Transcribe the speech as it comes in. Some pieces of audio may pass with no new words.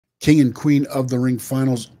King and Queen of the Ring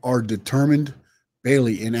finals are determined.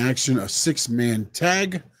 Bayley in action, a six-man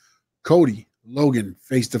tag. Cody, Logan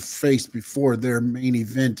face-to-face before their main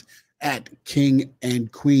event at King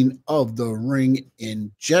and Queen of the Ring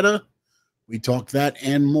in Jeddah. We talk that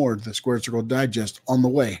and more. The Square Circle Digest on the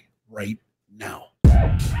way right now.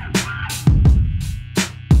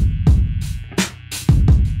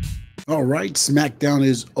 All right, Smackdown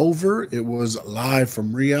is over. It was live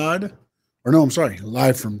from Riyadh. Or no, I'm sorry,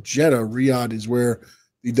 live from Jeddah. Riyadh is where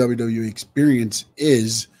the WWE experience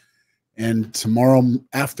is. And tomorrow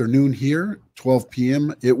afternoon here, 12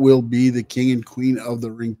 p.m., it will be the King and Queen of the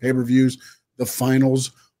Ring pay-per-views. The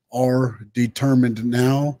finals are determined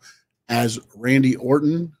now as Randy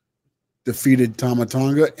Orton defeated Tama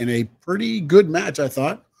Tonga in a pretty good match, I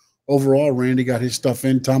thought. Overall, Randy got his stuff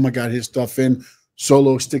in. Tama got his stuff in.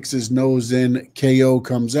 Solo sticks his nose in. KO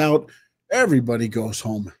comes out. Everybody goes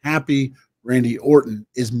home happy. Randy Orton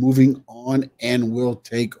is moving on and will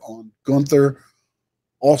take on Gunther.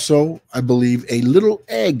 Also, I believe a little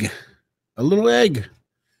egg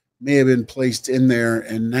may have been placed in there.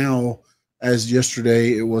 And now, as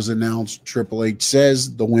yesterday it was announced, Triple H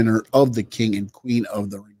says the winner of the King and Queen of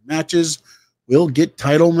the Ring matches will get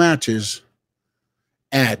title matches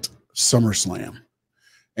at SummerSlam.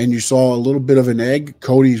 And you saw a little bit of an egg.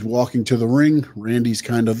 Cody's walking to the ring. Randy's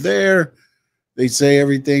kind of there. They say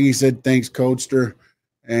everything. He said, thanks, Coaster.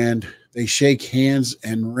 And they shake hands,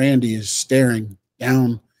 and Randy is staring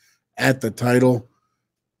down at the title.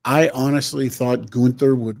 I honestly thought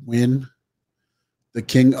Gunther would win the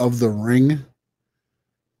King of the Ring,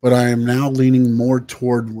 but I am now leaning more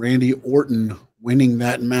toward Randy Orton winning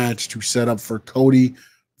that match to set up for Cody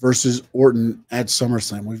versus Orton at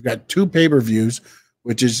SummerSlam. We've got two pay-per-views,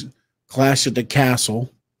 which is Clash at the Castle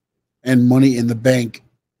and Money in the Bank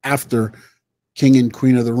after King and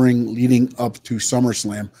Queen of the Ring leading up to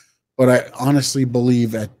SummerSlam. But I honestly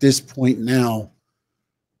believe at this point now,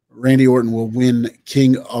 Randy Orton will win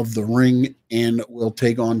King of the Ring and will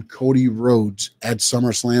take on Cody Rhodes at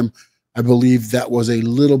SummerSlam. I believe that was a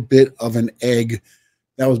little bit of an egg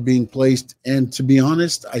that was being placed. And to be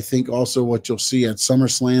honest, I think also what you'll see at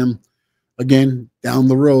SummerSlam, again, down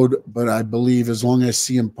the road, but I believe as long as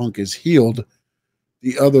CM Punk is healed,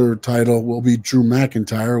 the other title will be Drew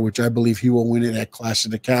McIntyre, which I believe he will win it at Clash of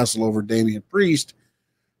the Castle over Damian Priest,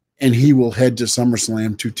 and he will head to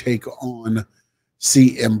SummerSlam to take on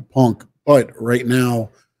CM Punk. But right now,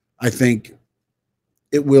 I think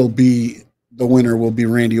it will be the winner will be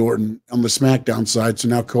Randy Orton on the SmackDown side. So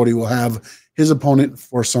now Cody will have his opponent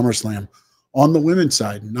for SummerSlam. On the women's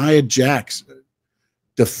side, Nia Jax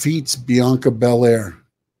defeats Bianca Belair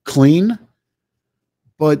clean,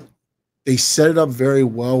 but they set it up very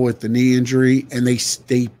well with the knee injury, and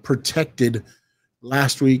they protected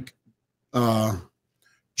last week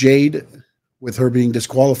Jade with her being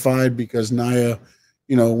disqualified because Nia,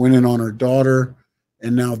 went in on her daughter.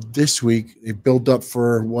 And now this week, they built up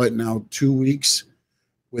for 2 weeks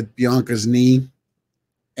with Bianca's knee.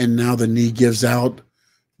 And now the knee gives out.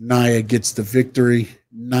 Nia gets the victory.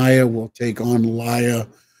 Nia will take on Lyra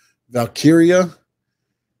Valkyria.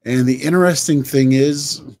 And the interesting thing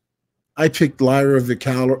is, I picked Lyra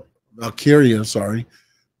Valkyria,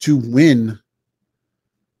 to win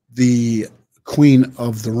the Queen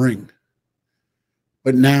of the Ring.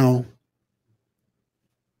 But now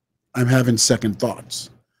I'm having second thoughts.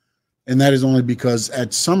 And that is only because at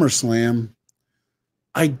SummerSlam,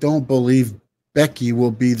 I don't believe Becky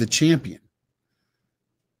will be the champion.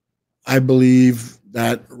 I believe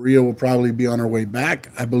that Rhea will probably be on her way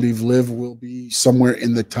back. I believe Liv will be somewhere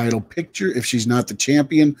in the title picture if she's not the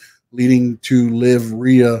champion, leading to Liv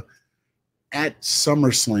Rhea at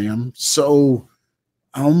SummerSlam. So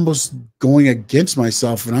I'm almost going against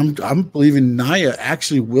myself, and I'm believing Nia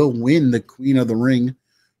actually will win the Queen of the Ring.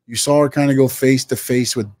 You saw her kind of go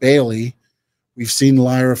face-to-face with Bayley. We've seen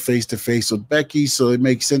Lyra face-to-face with Becky, so it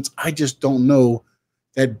makes sense. I just don't know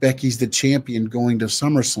that Becky's the champion going to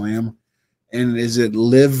SummerSlam. And is it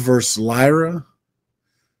Liv versus Lyra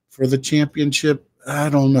for the championship? I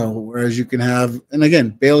don't know. Whereas you can have, and again,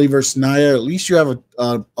 Bayley versus Nia, at least you have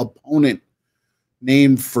a opponent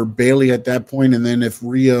named for Bayley at that point. And then if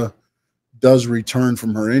Rhea does return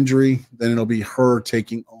from her injury, then it'll be her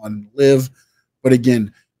taking on Liv. But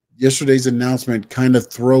again, yesterday's announcement kind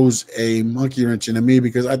of throws a monkey wrench into me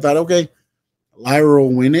because I thought, okay, Lyra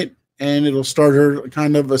will win it and it'll start her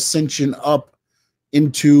kind of ascension up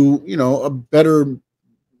into, a better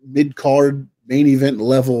mid-card main event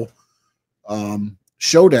level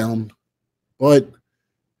showdown. But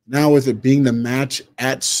now with it being the match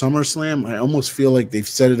at SummerSlam, I almost feel like they've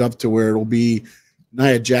set it up to where it'll be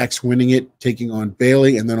Nia Jax winning it, taking on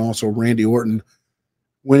Bayley, and then also Randy Orton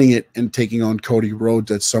winning it and taking on Cody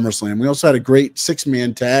Rhodes at SummerSlam. We also had a great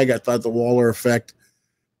 6-man tag. I thought the Waller effect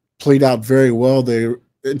played out very well. They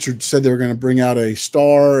said they were going to bring out a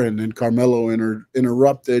star, and then Carmelo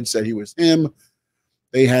interrupted, said he was him.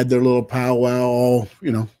 They had their little powwow, all,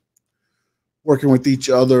 working with each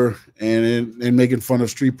other and making fun of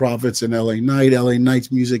Street Profits and LA Knight. LA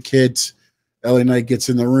Knight's music hits. LA Knight gets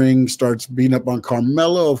in the ring, starts beating up on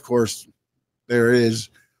Carmelo. Of course, there is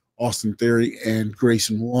Austin Theory and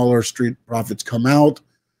Grayson Waller. Street Profits come out,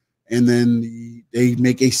 and then they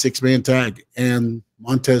make a 6-man tag. And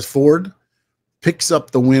Montez Ford picks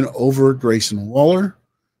up the win over Grayson Waller.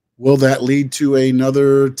 Will that lead to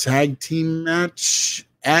another tag team match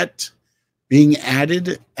being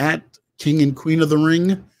added at King and Queen of the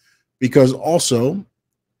Ring? Because also,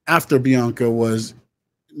 after Bianca was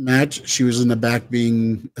match, she was in the back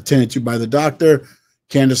being attended to by the doctor.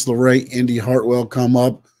 Candice LeRae, Indy Hartwell come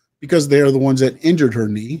up because they are the ones that injured her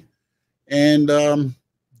knee. And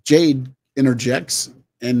Jade interjects.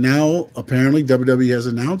 And now, apparently, WWE has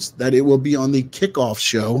announced that it will be on the kickoff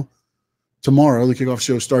show tomorrow. The kickoff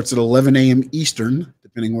show starts at 11 a.m. Eastern,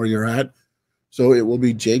 depending where you're at. So it will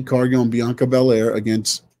be Jade Cargill and Bianca Belair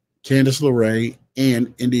against Candice LeRae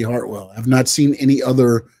and Indy Hartwell. I've not seen any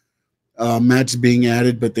other match being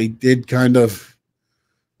added, but they did kind of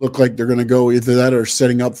look like they're going to go either that or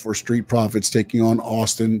setting up for Street Profits taking on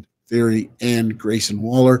Austin Theory and Grayson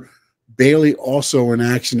Waller. Bayley also in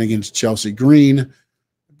action against Chelsea Green.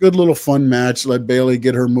 Good little fun match. Let Bayley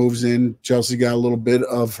get her moves in. Chelsea got a little bit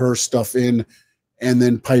of her stuff in, and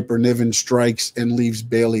then Piper Niven strikes and leaves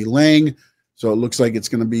Bayley laying. So it looks like it's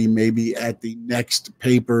going to be maybe at the next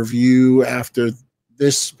pay-per-view after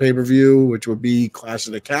this pay-per-view, which would be Clash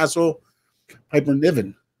of the Castle. Piper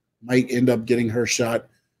Niven might end up getting her shot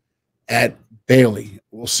at Bayley.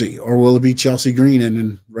 We'll see. Or will it be Chelsea Green?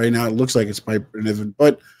 And right now it looks like it's Piper Niven,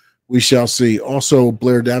 but we shall see. Also,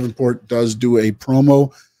 Blair Davenport does do a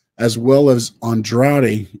promo, as well as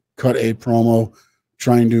Andrade cut a promo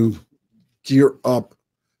trying to gear up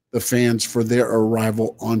the fans for their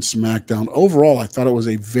arrival on SmackDown. Overall, I thought it was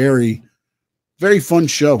a very, very fun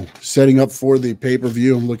show, setting up for the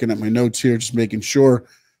pay-per-view. I'm looking at my notes here, just making sure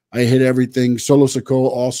I hit everything. Solo Sikoa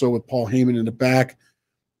also with Paul Heyman in the back.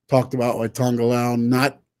 Talked about why Tonga Lao,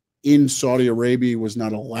 not in Saudi Arabia, was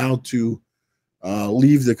not allowed to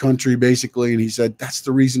leave the country, basically. And he said, that's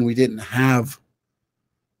the reason we didn't have,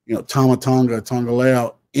 Tama Tonga, Tonga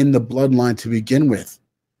Lao in the bloodline to begin with.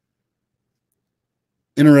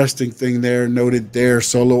 Interesting thing there, noted there.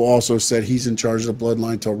 Solo also said he's in charge of the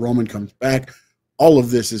bloodline until Roman comes back. All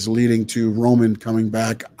of this is leading to Roman coming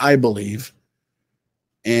back, I believe,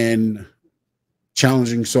 and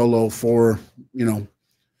challenging Solo for,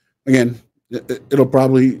 again, it'll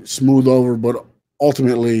probably smooth over, but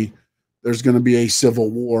ultimately there's going to be a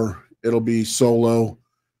civil war. It'll be Solo,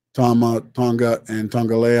 Tonga, and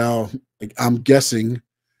Tonga Lao. I'm guessing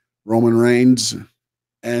Roman Reigns,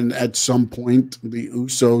 and at some point the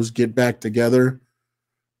Usos get back together,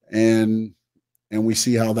 and we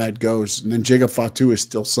see how that goes. And then Jacob Fatu is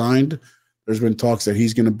still signed. There's been talks that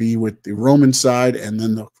he's going to be with the Roman side, and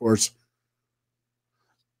then, of course,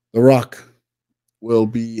 The Rock will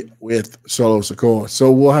be with Solo Sikoa.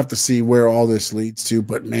 So we'll have to see where all this leads to,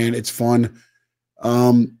 but man, it's fun.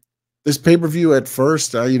 This pay-per-view at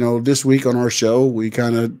first, this week on our show, we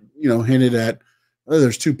kind of, hinted at,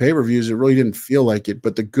 there's 2 pay-per-views. It really didn't feel like it,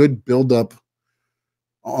 but the good build-up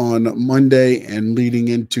on Monday and leading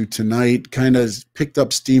into tonight kind of picked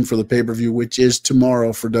up steam for the pay-per-view, which is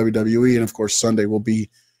tomorrow for WWE. And of course, Sunday will be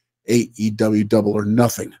AEW Double or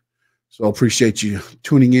Nothing. So I appreciate you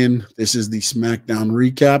tuning in. This is the SmackDown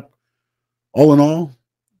recap. All in all,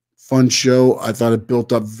 fun show. I thought it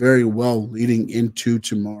built up very well leading into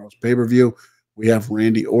tomorrow's pay-per-view. We have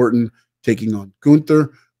Randy Orton taking on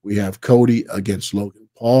Gunther. We have Cody against Logan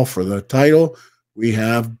Paul for the title. We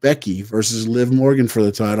have Becky versus Liv Morgan for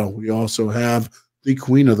the title. We also have the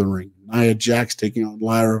Queen of the Ring, Nia Jax, taking on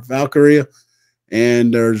Lyra Valkyria.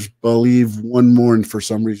 And there's, believe, one more, and for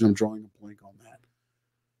some reason I'm drawing a blank on that.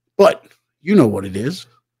 But you know what it is.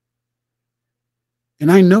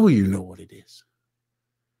 And I know you know what it is.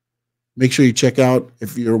 Make sure you check out,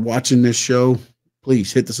 if you're watching this show,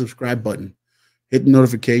 please hit the subscribe button. Hit the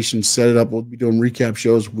notifications, set it up. We'll be doing recap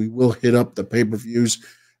shows. We will hit up the pay-per-views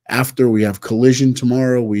after. We have Collision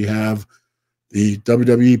tomorrow. We have the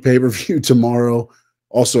WWE pay-per-view tomorrow.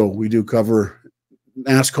 Also, we do cover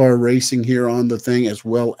NASCAR racing here on the thing, as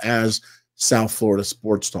well as South Florida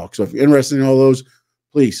Sports Talk. So if you're interested in all those,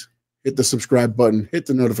 please hit the subscribe button, hit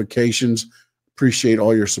the notifications. Appreciate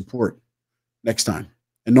all your support. next time.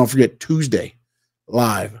 And don't forget, Tuesday,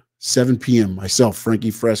 live, 7 p.m., myself,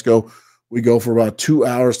 Frankie Fresco. We go for about 2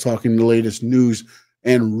 hours talking the latest news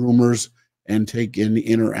and rumors and take in the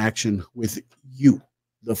interaction with you,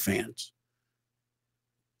 the fans.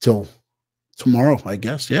 Till tomorrow, I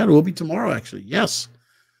guess. Yeah, it will be tomorrow, actually. Yes.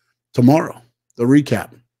 Tomorrow, the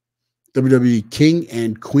recap. WWE King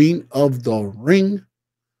and Queen of the Ring.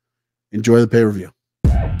 Enjoy the pay-per-view.